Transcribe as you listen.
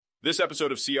This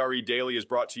episode of CRE Daily is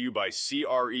brought to you by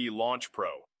CRE Launch Pro.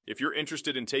 If you're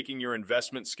interested in taking your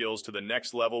investment skills to the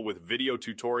next level with video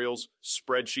tutorials,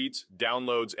 spreadsheets,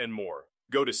 downloads, and more,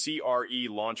 go to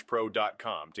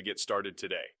crelaunchpro.com to get started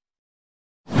today.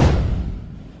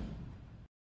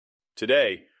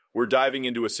 Today, we're diving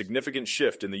into a significant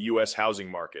shift in the U.S. housing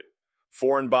market.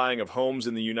 Foreign buying of homes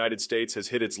in the United States has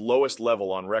hit its lowest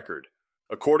level on record.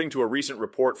 According to a recent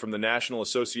report from the National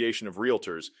Association of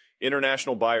Realtors,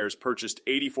 international buyers purchased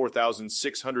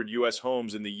 84,600 U.S.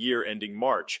 homes in the year ending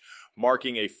March,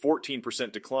 marking a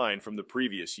 14% decline from the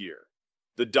previous year.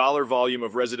 The dollar volume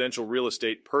of residential real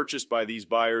estate purchased by these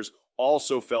buyers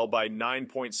also fell by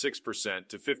 9.6%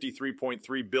 to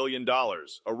 $53.3 billion,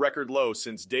 a record low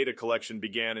since data collection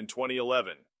began in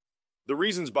 2011. The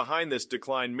reasons behind this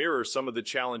decline mirror some of the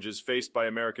challenges faced by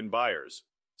American buyers.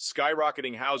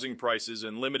 Skyrocketing housing prices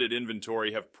and limited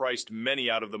inventory have priced many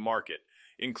out of the market,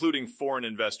 including foreign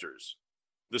investors.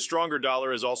 The stronger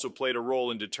dollar has also played a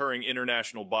role in deterring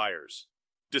international buyers.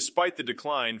 Despite the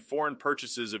decline, foreign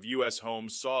purchases of U.S.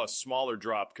 homes saw a smaller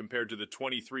drop compared to the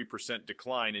 23%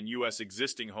 decline in U.S.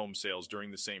 existing home sales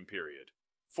during the same period.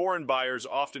 Foreign buyers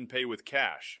often pay with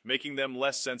cash, making them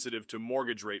less sensitive to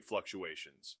mortgage rate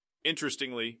fluctuations.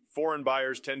 Interestingly, foreign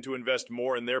buyers tend to invest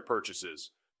more in their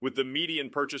purchases, with the median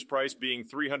purchase price being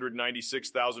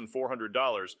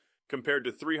 $396,400 compared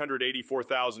to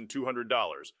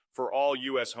 $384,200 for all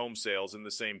U.S. home sales in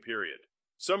the same period.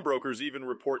 Some brokers even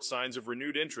report signs of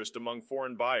renewed interest among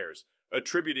foreign buyers,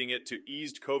 attributing it to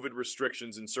eased COVID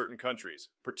restrictions in certain countries,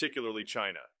 particularly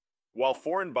China. While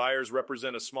foreign buyers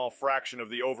represent a small fraction of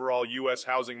the overall U.S.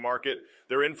 housing market,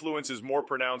 their influence is more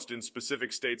pronounced in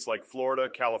specific states like Florida,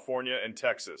 California, and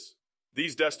Texas.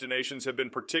 These destinations have been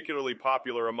particularly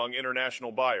popular among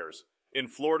international buyers. In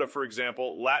Florida, for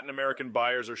example, Latin American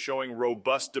buyers are showing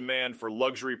robust demand for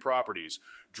luxury properties,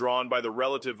 drawn by the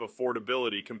relative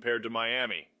affordability compared to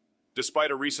Miami.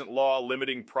 Despite a recent law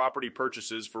limiting property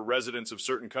purchases for residents of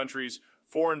certain countries,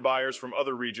 foreign buyers from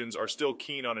other regions are still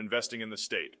keen on investing in the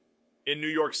state. In New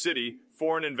York City,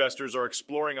 foreign investors are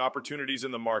exploring opportunities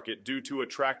in the market due to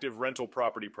attractive rental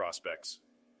property prospects.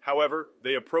 However,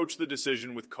 they approach the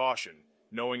decision with caution,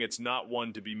 knowing it's not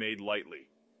one to be made lightly.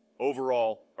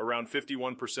 Overall, around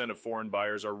 51% of foreign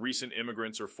buyers are recent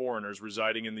immigrants or foreigners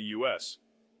residing in the U.S.,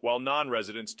 while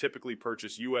non-residents typically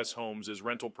purchase U.S. homes as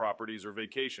rental properties or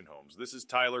vacation homes. This is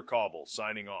Tyler Cauble,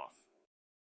 signing off.